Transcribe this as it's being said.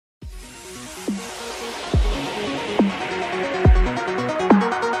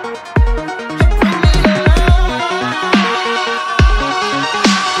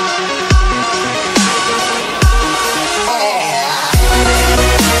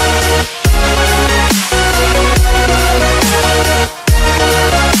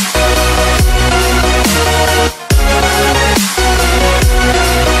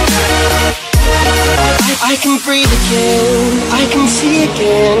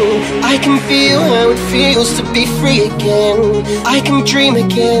again. I can feel how it feels to be free again. I can dream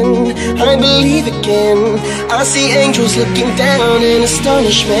again, I believe again. I see angels looking down in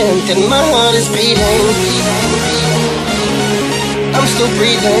astonishment, and my heart is beating. I'm still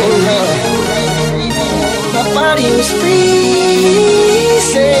breathing, my body was freezing.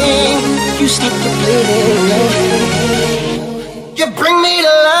 You stopped the bleeding, you bring me to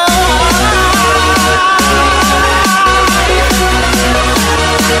life.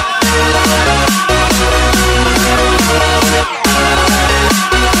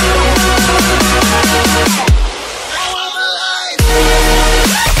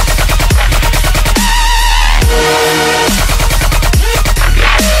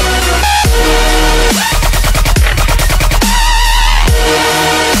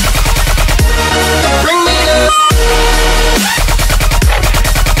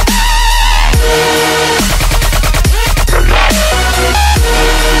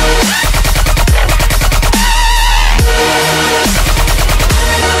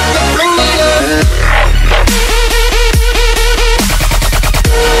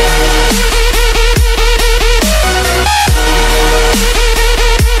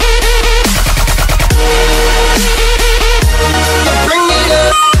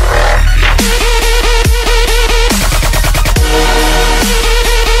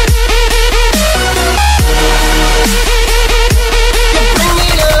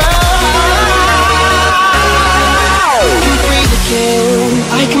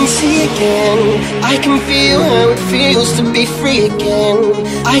 I can feel how it feels to be free again.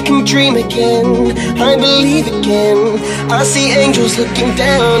 I can dream again, I believe again. I see angels looking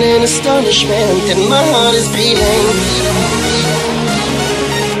down in astonishment, and my heart is beating.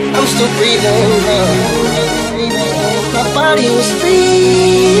 I'm still breathing, my body was freezing.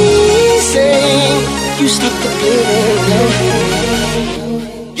 You stopped the bleeding,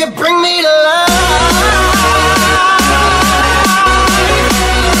 you bring me to life.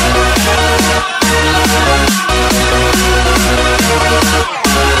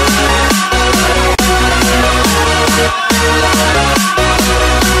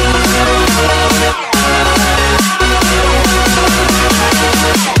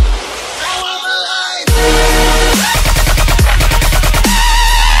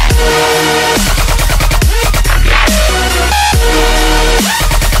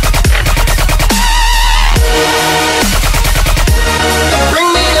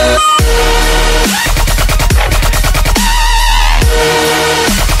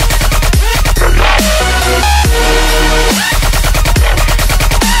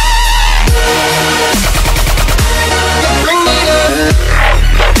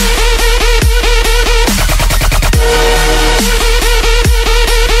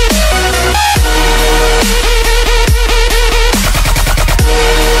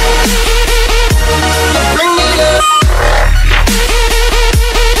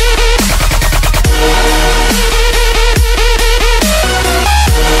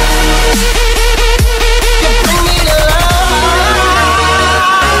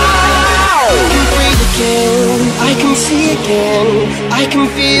 I can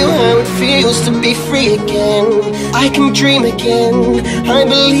feel how it feels to be free again. I can dream again, I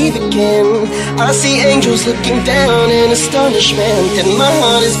believe again. I see angels looking down in astonishment, and my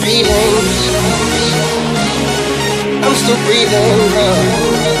heart is beating. I'm still breathing,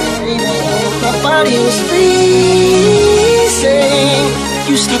 my body was freezing.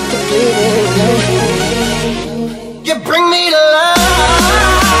 You stopped the bleeding, you bring me to life.